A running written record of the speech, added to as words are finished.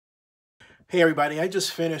Hey everybody, I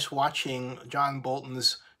just finished watching John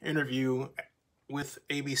Bolton's interview with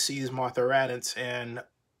ABC's Martha Raddatz, and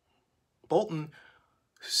Bolton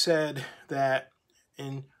said that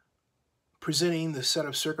in presenting the set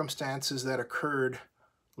of circumstances that occurred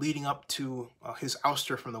leading up to his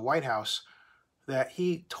ouster from the White House, that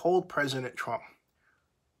he told President Trump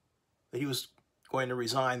that he was going to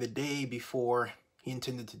resign the day before he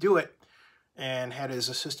intended to do it, and had his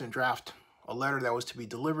assistant draft a letter that was to be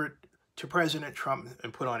delivered to President Trump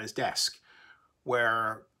and put on his desk,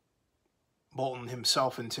 where Bolton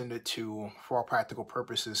himself intended to, for all practical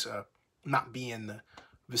purposes, not be in the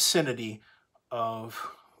vicinity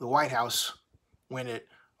of the White House when it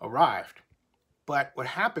arrived. But what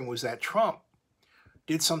happened was that Trump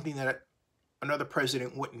did something that another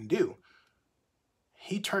president wouldn't do.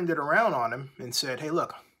 He turned it around on him and said, hey,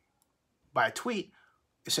 look, by a tweet,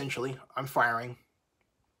 essentially, I'm firing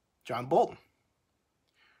John Bolton.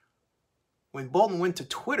 When Bolton went to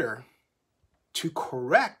Twitter to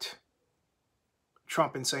correct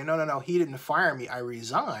Trump and say, no, he didn't fire me, I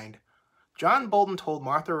resigned, John Bolton told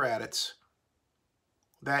Martha Raddatz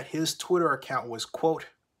that his Twitter account was, quote,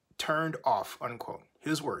 turned off, unquote.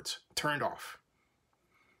 His words, turned off.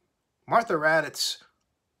 Martha Raddatz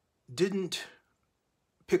didn't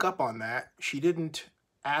pick up on that. She didn't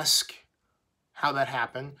ask how that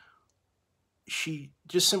happened. She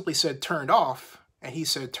just simply said turned off, and he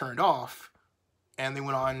said turned off. And they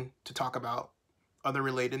went on to talk about other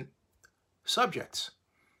related subjects.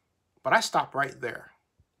 But I stopped right there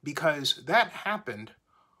because that happened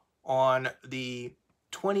on the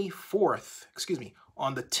 10th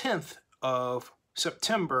of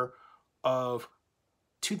September of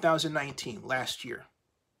 2019, last year.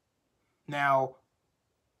 Now,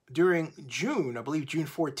 during June, I believe June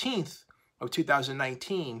 14th of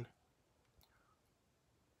 2019,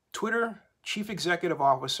 Twitter Chief Executive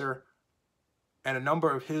Officer and a number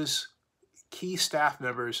of his key staff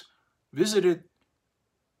members visited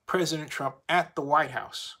President Trump at the White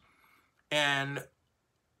House. And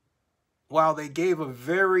while they gave a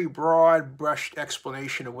very broad-brushed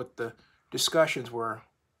explanation of what the discussions were,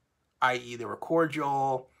 i.e. they were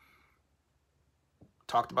cordial,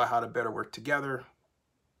 talked about how to better work together,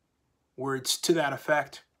 words to that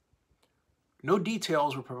effect, no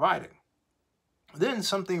details were provided. Then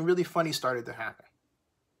something really funny started to happen.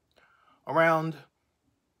 Around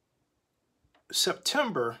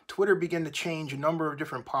September, Twitter began to change a number of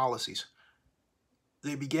different policies.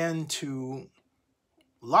 They began to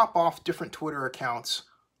lop off different Twitter accounts,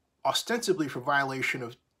 ostensibly for violation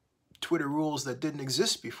of Twitter rules that didn't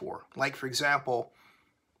exist before. Like, for example,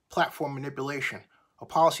 platform manipulation, a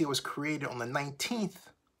policy that was created on the 19th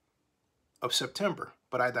of September,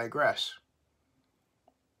 but I digress.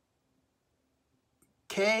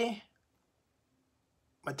 Kay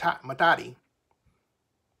Matati,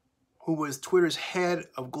 who was Twitter's head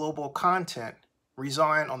of global content,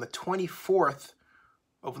 resigned on the 24th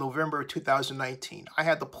of November 2019. I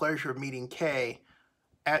had the pleasure of meeting Kay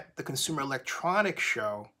at the Consumer Electronics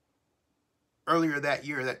Show earlier that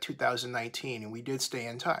year, that 2019, and we did stay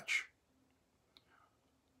in touch.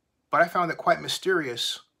 But I found it quite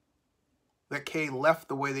mysterious that Kay left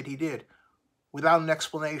the way that he did without an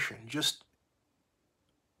explanation, just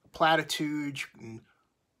platitudes and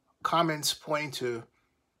comments pointing to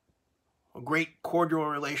great cordial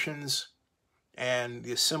relations and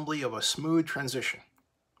the assembly of a smooth transition.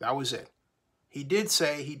 That was it. He did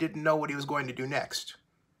say he didn't know what he was going to do next,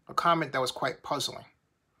 a comment that was quite puzzling.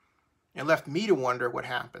 It left me to wonder what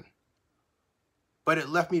happened. But it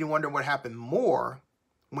left me to wonder what happened more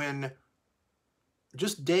when,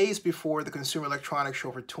 just days before the Consumer Electronics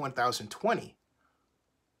Show for 2020,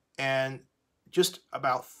 and just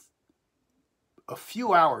about a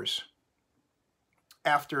few hours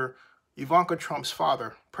after Ivanka Trump's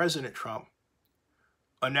father, President Trump,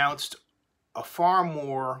 announced a far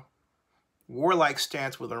more warlike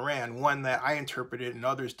stance with Iran, one that I interpreted and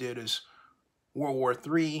others did as World War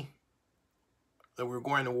III, that we were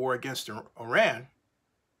going to war against Iran,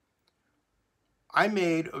 I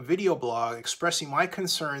made a video blog expressing my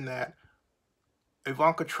concern that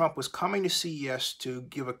Ivanka Trump was coming to CES to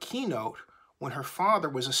give a keynote when her father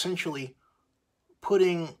was essentially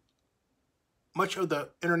putting much of the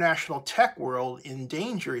international tech world in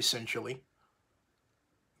danger, essentially,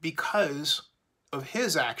 because of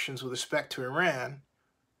his actions with respect to Iran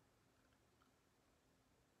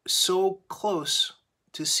so close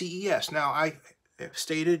to CES. Now, I have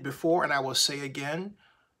stated before, and I will say again,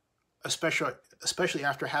 especially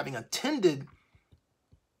after having attended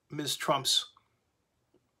Ms. Trump's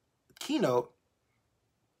keynote,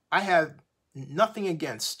 I have nothing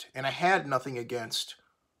against, and I had nothing against,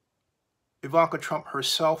 Ivanka Trump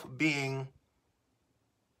herself being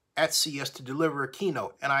at CES to deliver a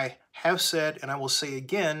keynote. And I have said, and I will say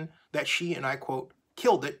again, that she, and I quote,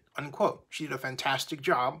 killed it, unquote. She did a fantastic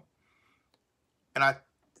job. And I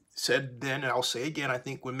said then, and I'll say again, I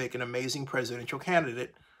think would make an amazing presidential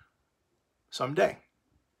candidate someday.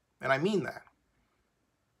 And I mean that.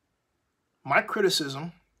 My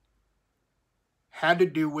criticism had to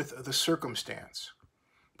do with the circumstance.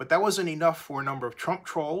 But that wasn't enough for a number of Trump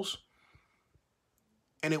trolls.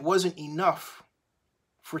 And it wasn't enough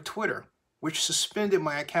for Twitter, which suspended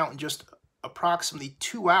my account in just approximately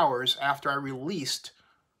 2 hours after I released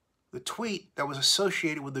the tweet that was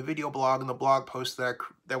associated with the video blog and the blog post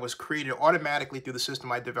that was created automatically through the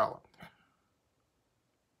system I developed.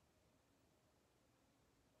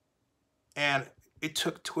 And it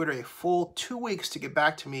took Twitter a full 2 weeks to get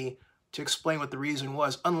back to me to explain what the reason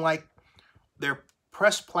was, unlike their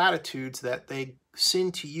press platitudes that they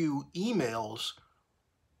send to you emails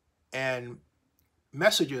and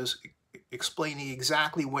messages explaining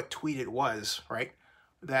exactly what tweet it was, right,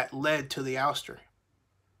 that led to the ouster.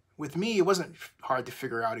 With me, it wasn't hard to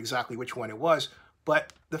figure out exactly which one it was,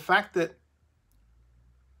 but the fact that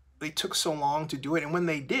they took so long to do it, and when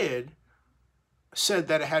they did, said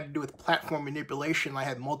that it had to do with platform manipulation, I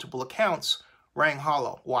had multiple accounts, rang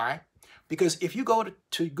hollow. Why? Because if you go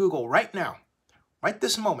to Google right now, right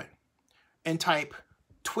this moment, and type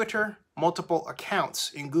Twitter multiple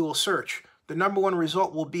accounts in Google search, the #1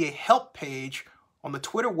 result will be a help page on the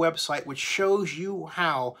Twitter website which shows you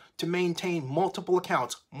how to maintain multiple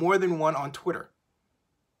accounts, more than one on Twitter.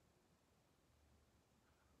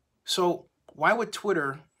 So why would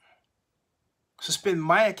Twitter suspend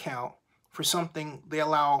my account for something they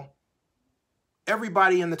allow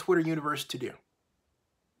everybody in the Twitter universe to do?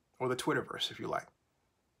 Or the Twitterverse, if you like.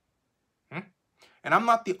 And I'm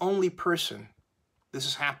not the only person this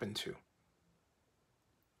has happened to.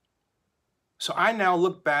 So I now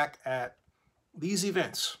look back at these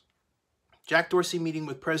events. Jack Dorsey meeting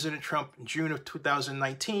with President Trump in June of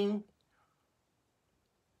 2019.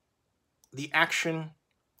 The action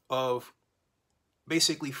of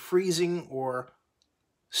basically freezing or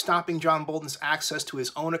stopping John Bolton's access to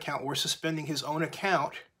his own account or suspending his own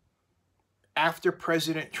account after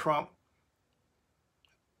President Trump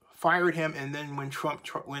fired him, and then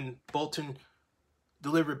when Bolton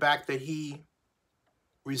delivered back that he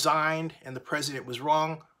resigned and the president was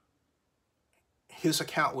wrong, his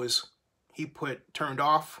account was, turned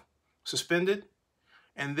off, suspended.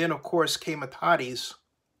 And then, of course, came Atati's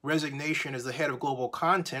resignation as the head of global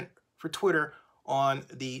content for Twitter on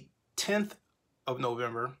the 10th of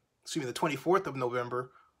November, the 24th of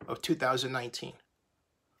November of 2019.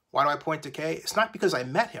 Why do I point to K? It's not because I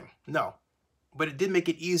met him, no. But it did make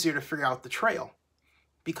it easier to figure out the trail,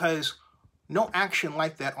 because no action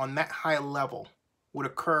like that on that high level would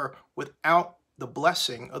occur without the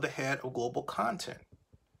blessing of the head of global content.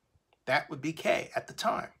 That would be K at the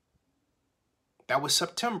time. That was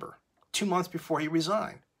September, 2 months before he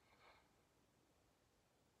resigned.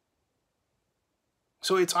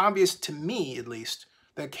 So it's obvious to me, at least,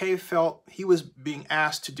 that K felt he was being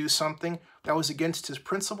asked to do something that was against his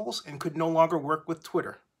principles and could no longer work with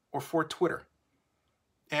Twitter or for Twitter.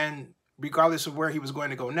 And regardless of where he was going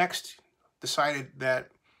to go next, decided that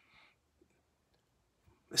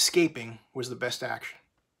escaping was the best action.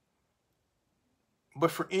 But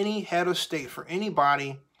for any head of state, for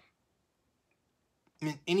anybody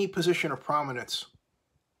in any position of prominence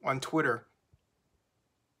on Twitter,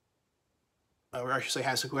 or I should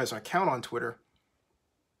say who has an account on Twitter,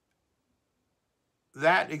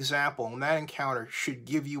 that example and that encounter should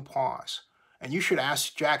give you pause. And you should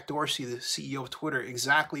ask Jack Dorsey, the CEO of Twitter,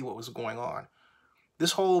 exactly what was going on.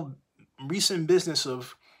 This whole recent business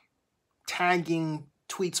of tagging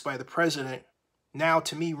tweets by the president now,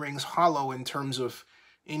 to me, rings hollow in terms of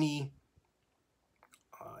any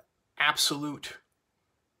absolute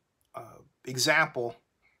example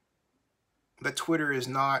that Twitter is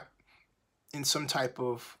not in some type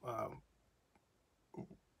of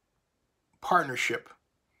partnership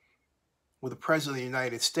with the President of the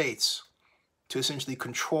United States to essentially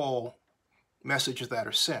control messages that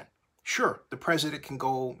are sent. Sure, the president can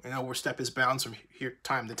go and overstep his bounds from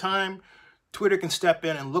time to time. Twitter can step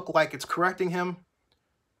in and look like it's correcting him.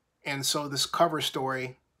 And so this cover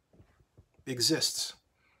story exists.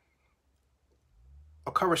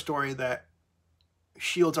 A cover story that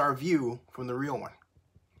shields our view from the real one.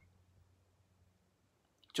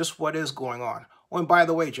 Just what is going on. Oh, and by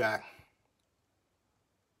the way, Jack,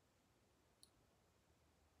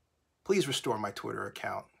 please restore my Twitter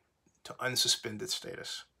account to unsuspended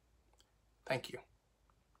status. Thank you.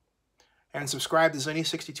 And subscribe to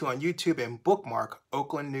Zenny62 on YouTube and bookmark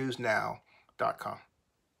oaklandnewsnow.com.